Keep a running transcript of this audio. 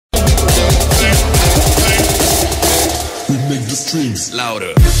Streams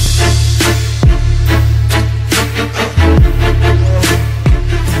louder.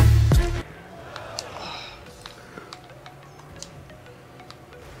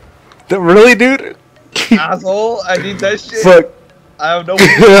 Really, dude? Asshole, I need that shit. Fuck. I have no.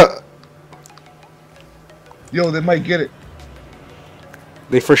 Yo, they might get it.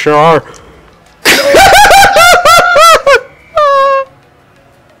 They for sure are.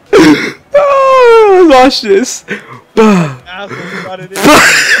 Oh, watch this. Asshole, got it in.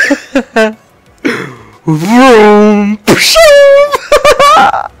 Vroom.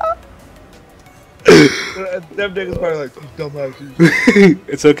 Them niggas probably like, dumbass.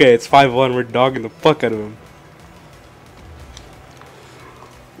 It's okay, it's 5-1. We're dogging the fuck out of him.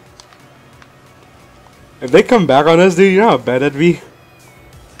 If they come back on us, dude, you know how bad that'd be?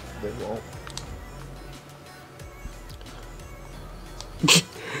 They won't.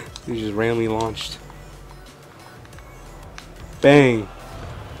 He just randomly launched. Bang.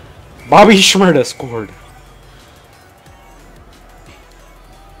 Bobby Shmurda scored.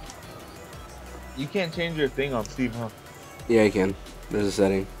 You can't change your thing on Steve, huh? Yeah, you can. There's a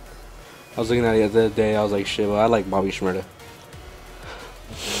setting. I was looking at it the other day. I was like, shit, well, I like Bobby Shmurda.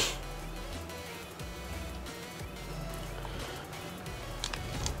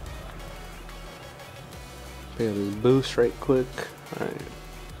 Pick up this boost right quick. Alright.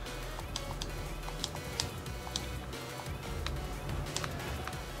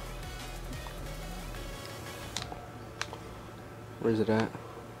 Where's it at?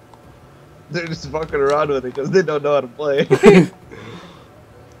 They're just fucking around with it because they don't know how to play.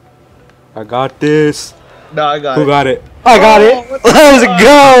 I got this. No, I got Who it. got it? I got it. what the Let's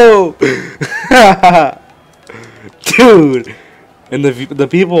go, dude. And the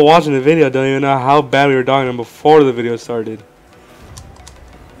people watching the video don't even know how bad we were dogging them before the video started.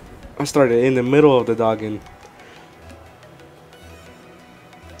 I started in the middle of the dogging.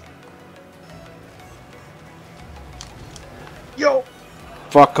 Yo.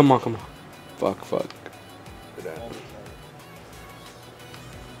 Fuck! Come on, come on. Fuck.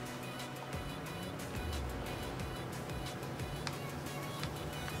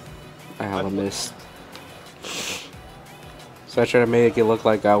 I have a miss. So I tried to make it look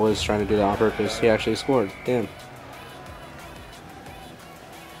like I was trying to do that on purpose. He actually scored. Damn.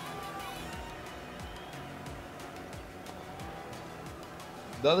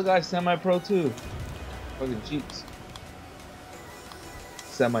 The other guy's semi-pro too. Fucking cheats.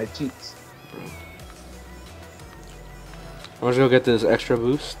 Semi-cheats. I'm just gonna go get this extra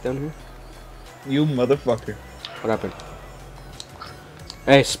boost down here. You motherfucker. What happened?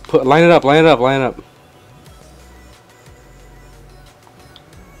 Hey, line it up. Got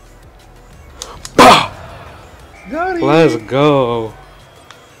it. Let's go.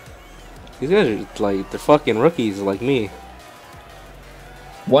 These guys are like, they're fucking rookies like me.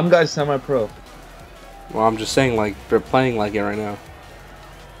 One guy's semi-pro. Well, I'm just saying, like, they're playing like it right now.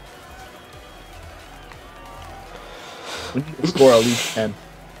 We need to score at least 10.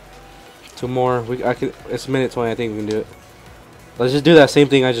 2 more. It's minute 20. I think we can do it. Let's just do that same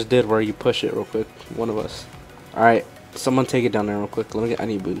thing I just did, where you push it real quick. One of us. All right, someone take it down there real quick. I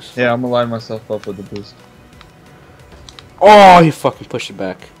need boost. Yeah, I'm gonna line myself up with the boost. Oh, he fucking pushed it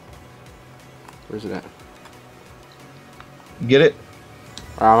back. Where's it at? Get it?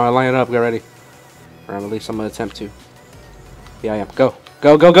 All right, I'm gonna line it up. Get ready. Or at least I'm gonna attempt to. Yeah, I am. Go.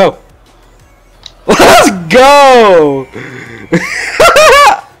 Let's go!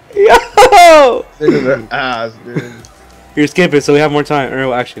 Yo! Their ass, dude. You're skipping, so we have more time. Or,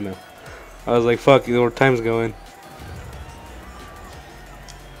 well, actually, no. I was like, fuck, more time's going.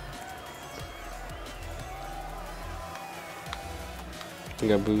 I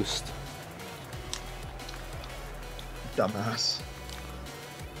got boost. Dumbass.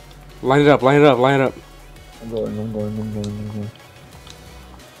 Line it up. I'm going.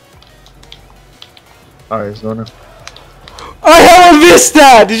 Alright, it's going now. I haven't missed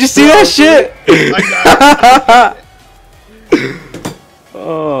that! Did you see that shit? I got it.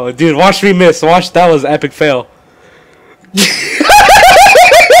 Oh, dude, watch me miss. Watch, that was an epic fail.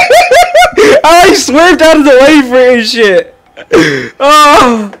 I swerved out of the way for it and shit.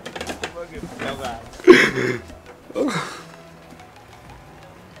 Oh! Fucking dumbass.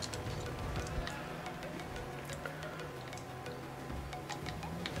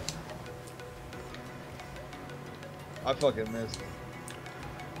 I fucking missed.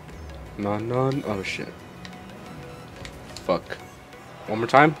 No. Oh, shit. Fuck. One more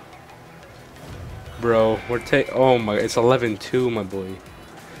time? Bro, oh my, it's 11-2, my boy.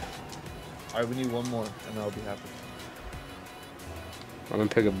 Alright, we need one more, and I'll be happy. I'm gonna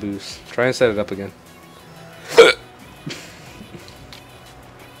pick a boost. Try and set it up again.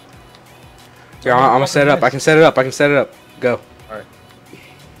 Yeah, I'm gonna set it up. I can set it up. I can set it up. Go. Alright.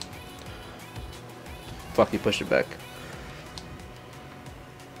 Fuck, you pushed it back.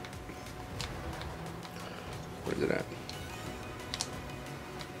 Where's it at?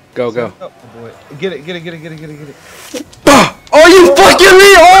 Go, go. Oh boy. Get it, get it, get it, get it, get it, get it. Oh, you fucking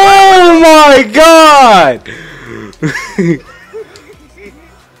me! Oh my god!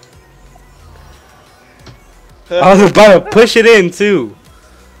 I was about to push it in too.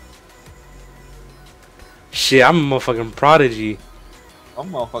 Shit, I'm a motherfucking prodigy.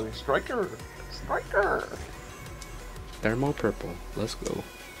 I'm a motherfucking striker. Striker. Thermo purple. Let's go.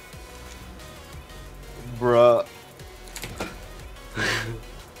 Bruh.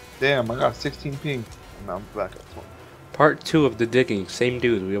 Damn, I got 16 ping. Now I'm back at 20. Part 2 of the digging. Same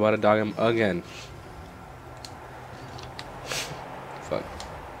dude. We about to dog him again. Fuck.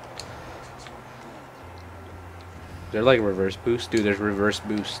 Is there like reverse boost? Dude, there's reverse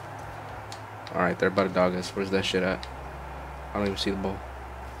boost. Alright, they're about to dog us. Where's that shit at? I don't even see the ball.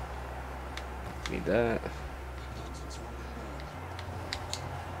 Need that.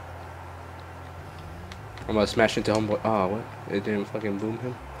 I'm gonna smash into homeboy. Oh, what? It didn't fucking boom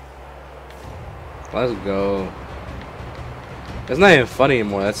him? Let's go. It's not even funny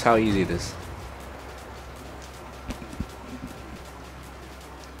anymore. That's how easy it is.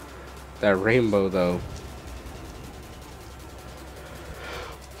 That rainbow, though.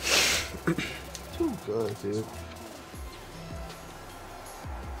 Too good, dude.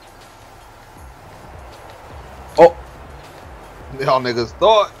 Oh! Y'all niggas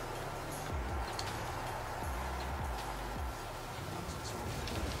thought.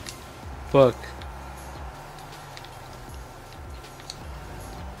 Fuck.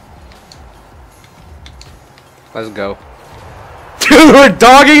 Let's go. Dude, we're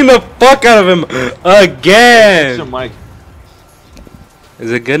dogging the fuck out of him again! Your mic.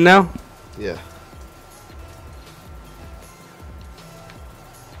 Is it good now? Yeah.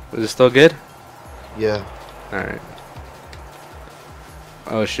 Is it still good? Yeah. Alright.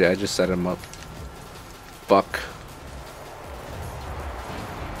 Oh shit, I just set him up. Fuck.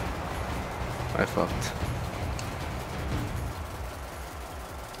 I fucked.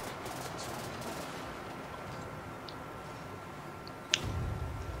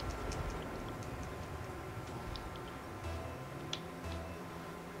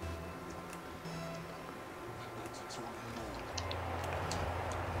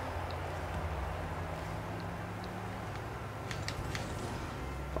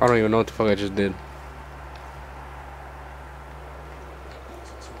 I don't even know what the fuck I just did.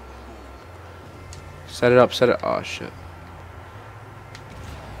 Set it up, set it. Oh shit.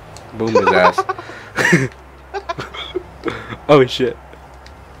 Boom his ass. Oh shit.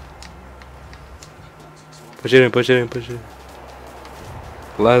 Push it in, push it in, push it in.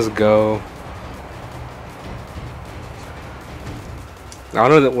 Let's go. I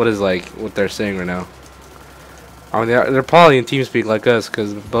don't know what is like what they're saying right now. I mean, they're probably in TeamSpeak like us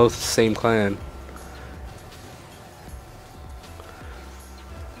because both same clan.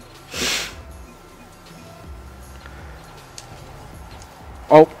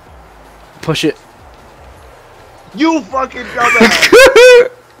 Oh, push it. You fucking dumbass.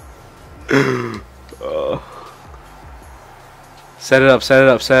 Set it up, set it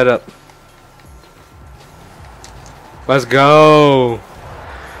up, set it up. Let's go.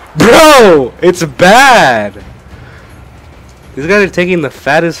 Bro, it's bad. These guys are taking the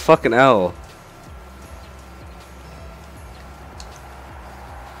fattest fucking L.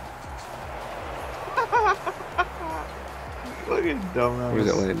 Fucking dumbass. Where's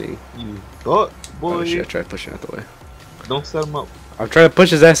it landing? You thought, boy. Oh shit, I tried pushing out the way. Don't set him up. I'm trying to push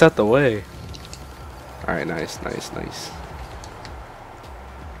his ass out the way. Alright, nice, nice, nice.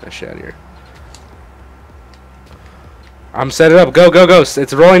 Get that shit out of here. I'm set it up. Go, go, go.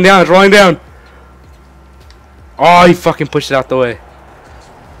 It's rolling down. It's rolling down. Oh, he fucking pushed it out the way.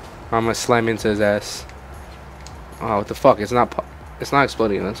 I'm gonna slam into his ass. Oh, what the fuck? It's not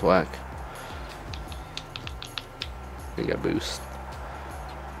exploding. That's whack. You got boost.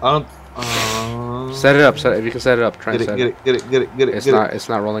 Set it up. Set it. If you can set it up, try and set it. Get it. It's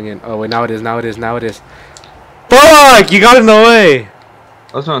not rolling in. Oh wait, now it is. Now it is. Now it is. Fuck! You got in the way.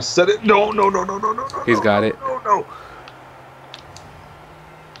 I was trying to set it. No. He's got it. No.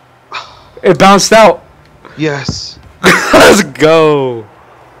 It bounced out. Yes. Let's go.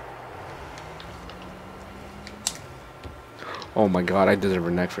 Oh my god, I deserve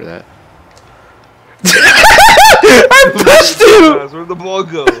a neck for that. I pushed him. Where'd the ball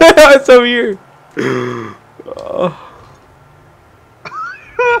go? It's over here. Oh.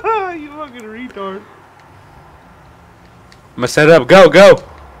 You fucking retard. I'm gonna set it up. Go, go.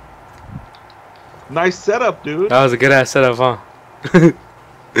 Nice setup, dude. That was a good ass setup, huh?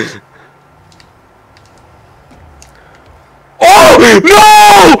 Oh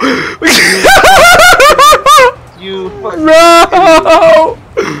no! You fucking No!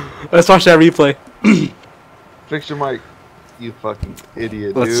 Let's watch that replay. fix your mic. You fucking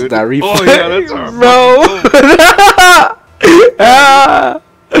idiot, Let's dude. that replay. Oh yeah, that's our bro. Ah.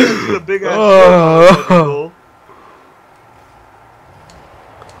 Put a big ass Oh.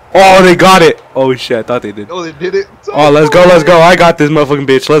 Oh, they got it. Oh shit, I thought they did. Oh, they did it. Oh, let's go, let's go. I got this motherfucking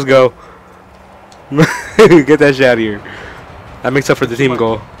bitch. Let's go. Get that shit out of here. That makes up for the team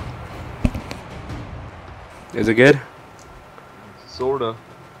goal. Is it good? Sorta.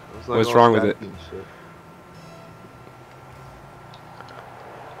 What's wrong with it? Shit.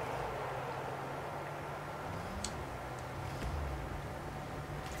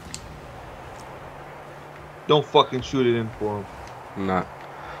 Don't fucking shoot it in for him. I'm not.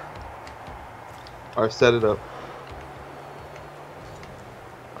 Alright, set it up.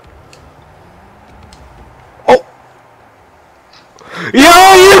 Oh!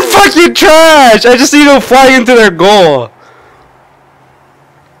 Yo, you fucking trash! I just see them flying into their goal.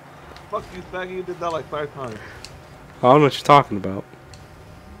 Fuck you, faggot. You did that like 5 times. I don't know what you're talking about.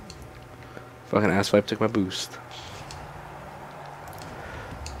 Fucking ass swipe took my boost.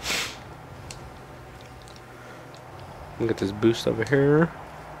 Look at this boost over here.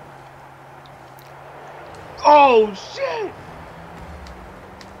 Oh shit!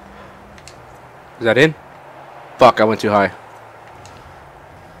 Is that in? Fuck, I went too high.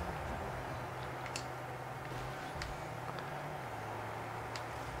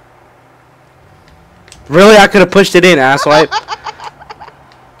 Really? I could have pushed it in, asswipe.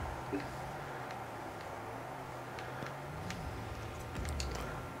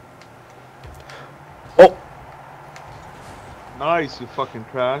 Oh! Nice, you fucking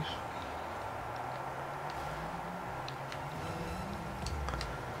trash.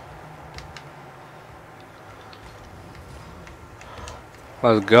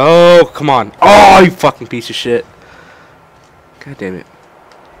 Let's go. Come on. Oh, you fucking piece of shit. God damn it.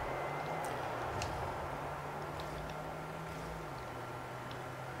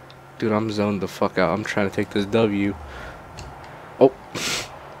 Dude, I'm zoned the fuck out. I'm trying to take this W. Oh.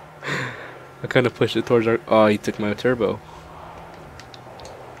 I kind of pushed it towards our... Oh, he took my turbo.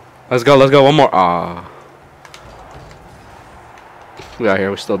 Let's go. Let's go. One more. Ah. We out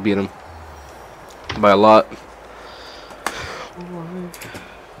here. We still beat him. By a lot.